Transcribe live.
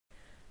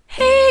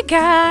Hey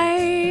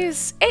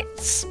guys,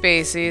 it's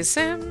Spacey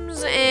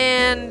Sims,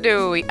 and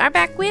we are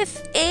back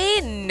with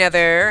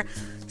another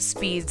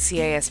Speed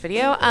CAS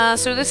video.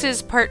 So this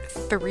is part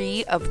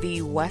 3 of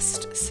the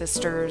West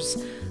Sisters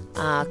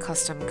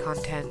custom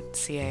content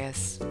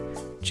CAS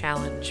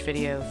challenge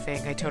video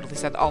thing. I totally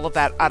said all of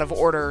that out of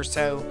order,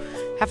 so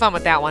have fun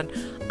with that one.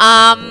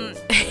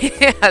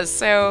 Yeah,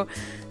 so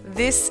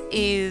this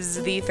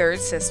is the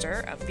third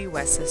sister of the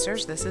West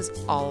Sisters. This is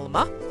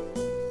Alma.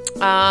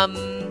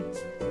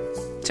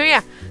 So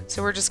yeah,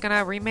 so we're just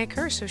gonna remake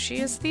her, so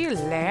she is the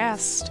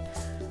last.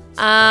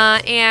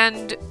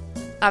 And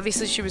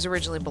obviously she was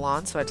originally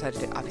blonde, so I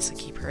decided to obviously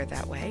keep her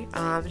that way.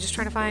 Just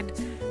trying to find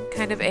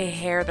kind of a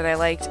hair that I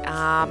liked.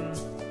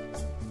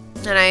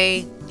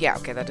 Yeah,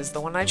 okay, that is the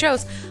one I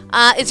chose.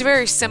 It's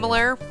very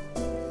similar,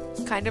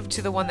 kind of,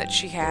 to the one that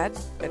she had,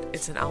 but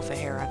it's an alpha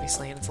hair,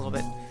 obviously, and it's a little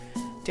bit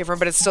different,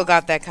 but it's still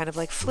got that kind of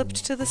like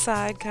flipped to the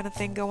side kind of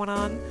thing going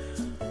on.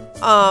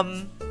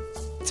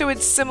 So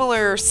it's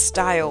similar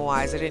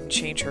style-wise. I didn't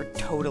change her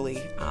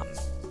totally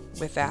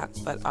with that,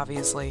 but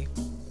obviously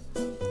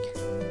a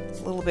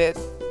little bit.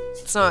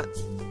 It's not.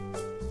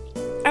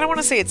 I don't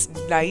want to say it's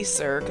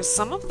nicer, because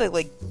some of the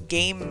like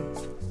game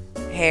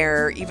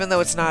hair, even though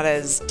it's not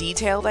as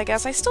detailed, I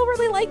guess, I still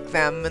really like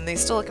them, and they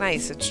still look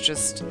nice. It's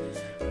just,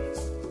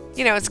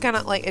 you know, it's kind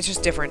of like, it's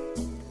just different.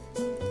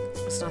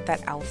 It's not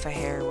that alpha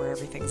hair where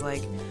everything's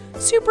like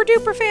super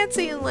duper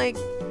fancy and like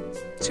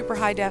super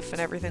high def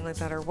and everything like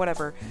that, or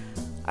whatever.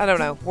 I don't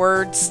know,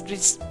 words,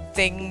 just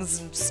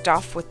things and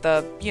stuff with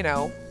the, you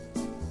know,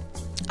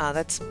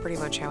 that's pretty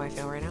much how I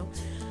feel right now.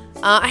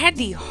 I had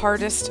the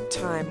hardest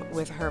time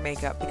with her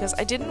makeup because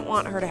I didn't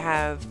want her to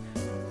have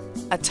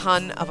a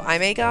ton of eye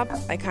makeup.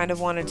 I kind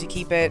of wanted to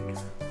keep it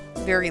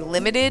very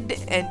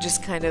limited and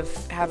just kind of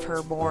have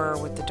her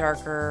more with the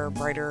darker,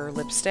 brighter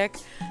lipstick.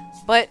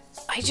 But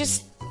I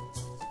just,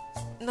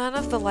 none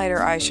of the lighter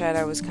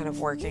eyeshadow was kind of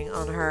working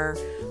on her.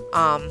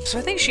 So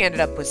I think she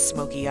ended up with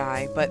smoky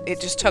eye, but it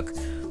just took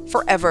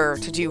forever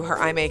to do her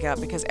eye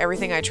makeup because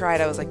everything I tried,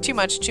 I was like, too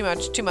much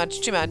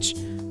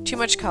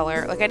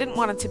color. Like, I didn't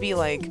want it to be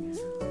like,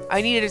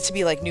 I needed it to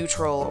be like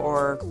neutral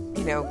or,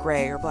 you know,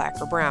 gray or black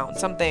or brown,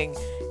 something,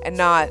 and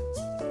not,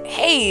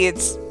 hey,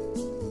 it's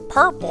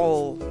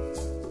purple.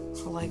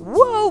 Or like,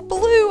 whoa,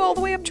 blue all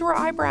the way up to her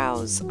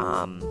eyebrows.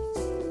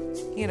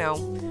 You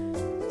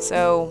know,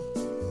 so,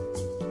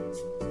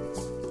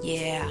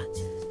 yeah.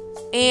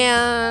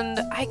 And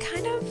I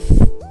kind of,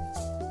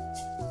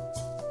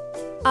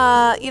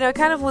 you know,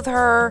 kind of with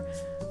her,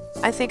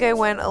 I think I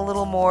went a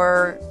little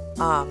more,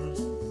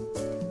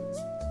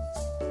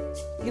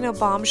 you know,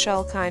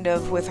 bombshell kind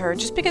of with her,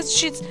 just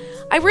because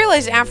I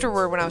realized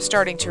afterward when I was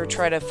starting to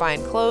try to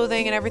find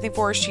clothing and everything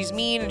for her, she's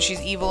mean and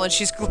she's evil and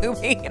she's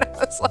gloomy, and I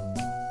was like,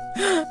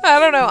 I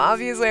don't know,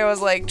 obviously I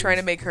was like trying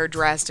to make her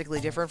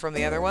drastically different from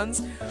the other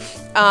ones.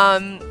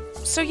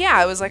 So yeah,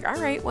 I was like,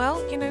 alright,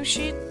 well, you know,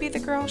 she'd be the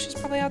girl, she's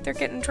probably out there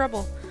getting in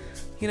trouble.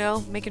 You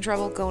know, making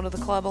trouble, going to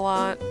the club a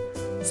lot,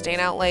 staying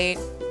out late.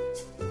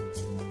 I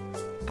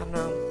don't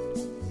know.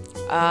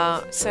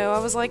 So I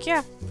was like,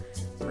 yeah,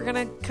 we're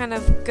gonna kind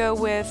of go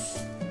with,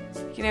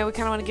 you know, we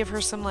kind of want to give her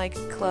some, like,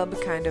 club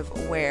kind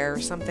of wear,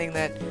 something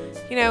that,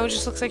 you know,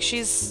 just looks like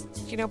she's,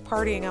 you know,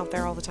 partying out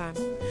there all the time.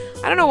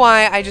 I don't know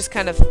why, I just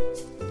kind of,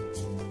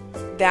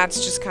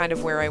 that's just kind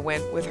of where I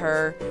went with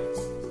her,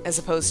 as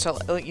opposed to,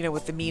 you know,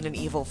 with the mean and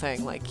evil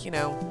thing, like, you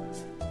know,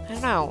 I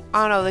don't know,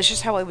 that's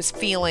just how I was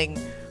feeling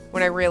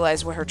when I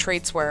realized what her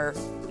traits were,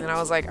 and I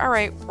was like,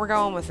 alright, we're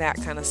going with that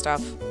kind of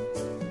stuff.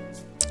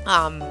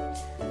 And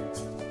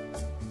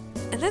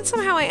then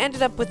somehow I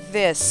ended up with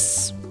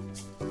this.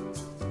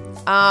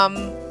 But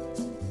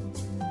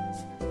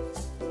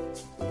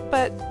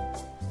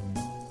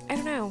I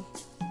don't know.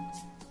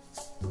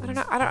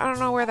 I don't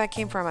know where that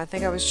came from. I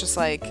think I was just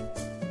like,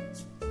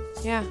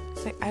 yeah,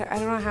 I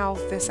don't know how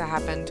this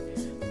happened,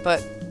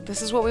 but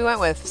this is what we went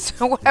with.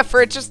 So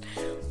whatever,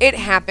 it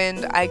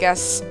happened. I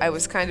guess I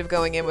was kind of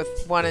going in with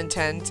one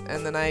intent,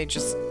 and then I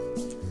just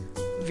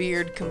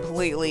veered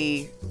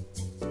completely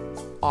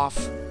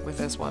off with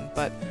this one.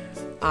 But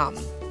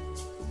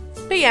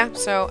yeah,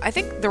 so I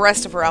think the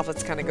rest of her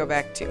outfits kind of go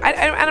back to,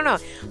 I don't know.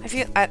 I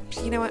feel,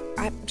 you know what,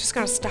 I'm just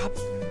gonna stop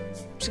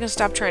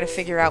trying to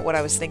figure out what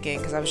I was thinking,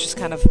 because I was just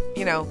kind of,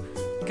 you know,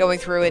 going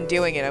through and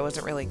doing it. I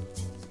wasn't really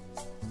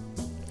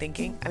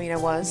thinking. I mean, I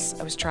was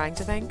trying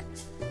to think.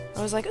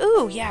 I was like,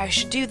 ooh, yeah, I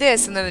should do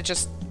this, and then it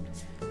just,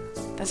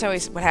 that's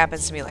always what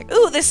happens to me, like,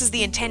 ooh, this is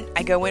the intent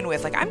I go in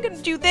with, like, I'm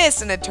gonna do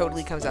this, and it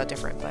totally comes out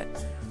different. But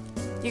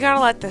you gotta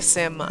let the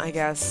sim, I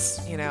guess,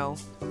 you know,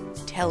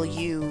 tell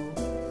you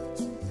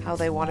how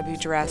they want to be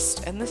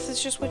dressed, and this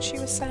is just what she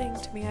was saying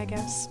to me, I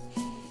guess.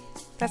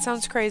 That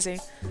sounds crazy.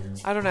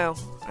 I don't know.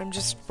 I'm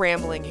just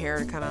rambling here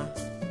to kind of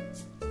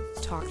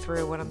talk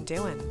through what I'm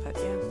doing, but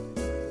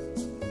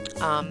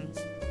yeah.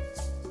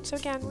 So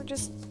again, we're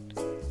just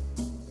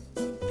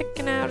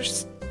picking out her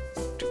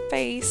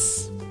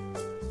face.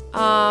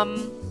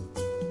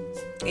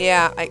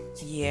 Yeah, I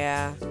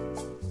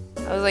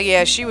was like,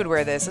 yeah, she would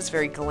wear this. It's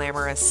very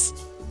glamorous.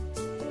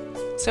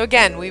 So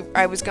again,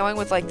 I was going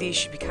with like these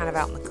should be kind of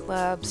out in the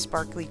club,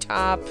 sparkly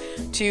top,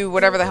 to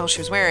whatever the hell she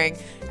was wearing.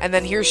 And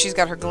then here she's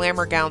got her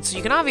glamour gown. So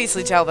you can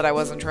obviously tell that I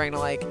wasn't trying to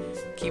like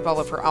keep all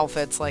of her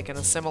outfits like in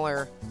a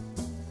similar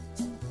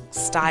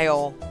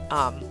style.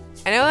 I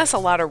know that's a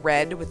lot of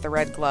red with the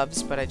red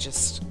gloves, but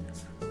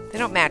they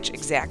don't match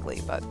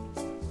exactly, but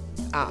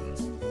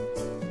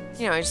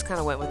you know, I just kind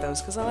of went with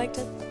those because I liked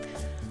it.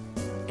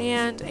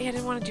 And I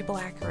didn't want to do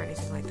black or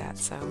anything like that,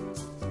 so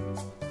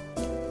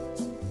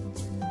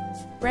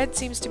red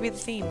seems to be the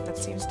theme. That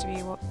seems to be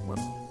what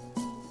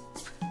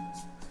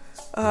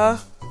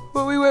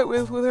we went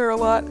with her a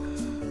lot.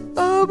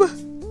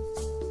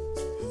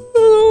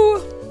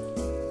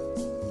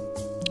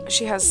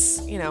 She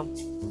has, you know,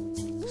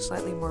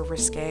 slightly more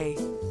risque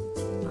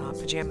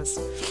pajamas.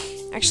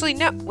 Actually,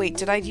 no. Wait,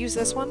 did I use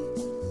this one?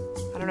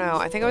 I don't know.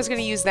 I think I was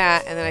going to use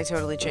that, and then I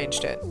totally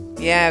changed it.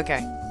 Yeah, okay.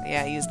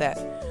 Yeah, I used that.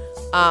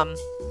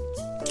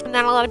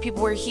 Not a lot of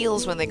people wear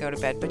heels when they go to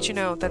bed, but you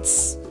know,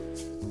 that's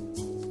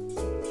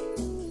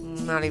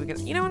not even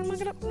gonna, you know what, I'm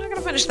not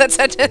gonna finish that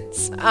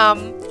sentence.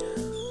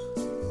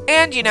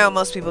 And you know,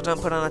 most people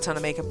don't put on a ton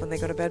of makeup when they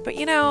go to bed, but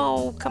you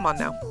know, come on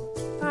now.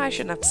 I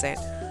shouldn't have to say it.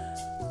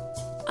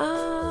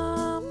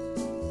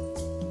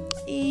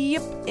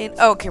 Yep. And,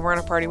 oh, okay, we're on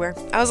a party wear.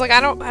 I was like,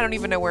 I don't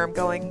even know where I'm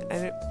going.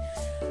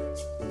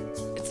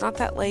 It's not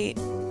that late.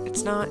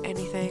 It's not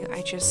anything.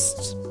 I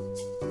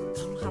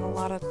don't have a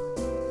lot of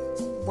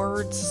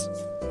words,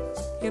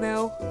 you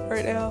know,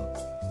 right now.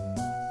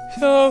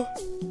 So,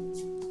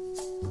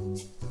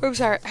 I'm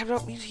sorry, I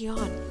don't mean to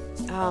yawn.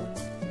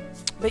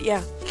 But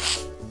yeah.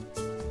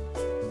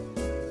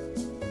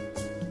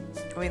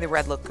 I mean, the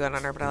red looked good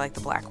on her, but I like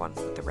the black one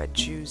with the red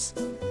shoes.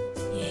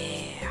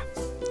 Yeah.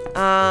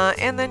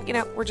 And then, you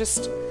know, we're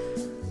just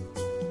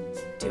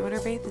doing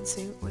her bathing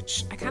suit,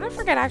 which I kind of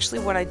forget actually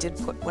what I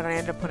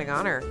ended up putting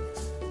on her.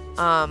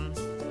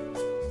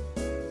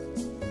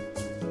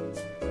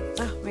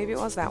 Maybe it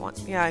was that one.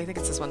 Yeah, I think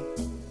it's this one.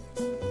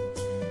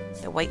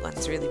 The white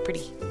one's really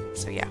pretty.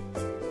 So yeah.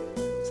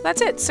 So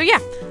that's it. So yeah,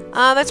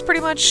 that's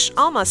pretty much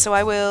Alma. So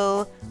I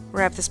will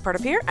wrap this part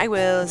up here. I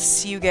will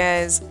see you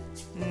guys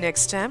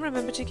next time.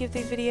 Remember to give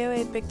the video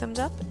a big thumbs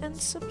up and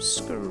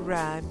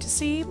subscribe to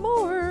see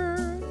more.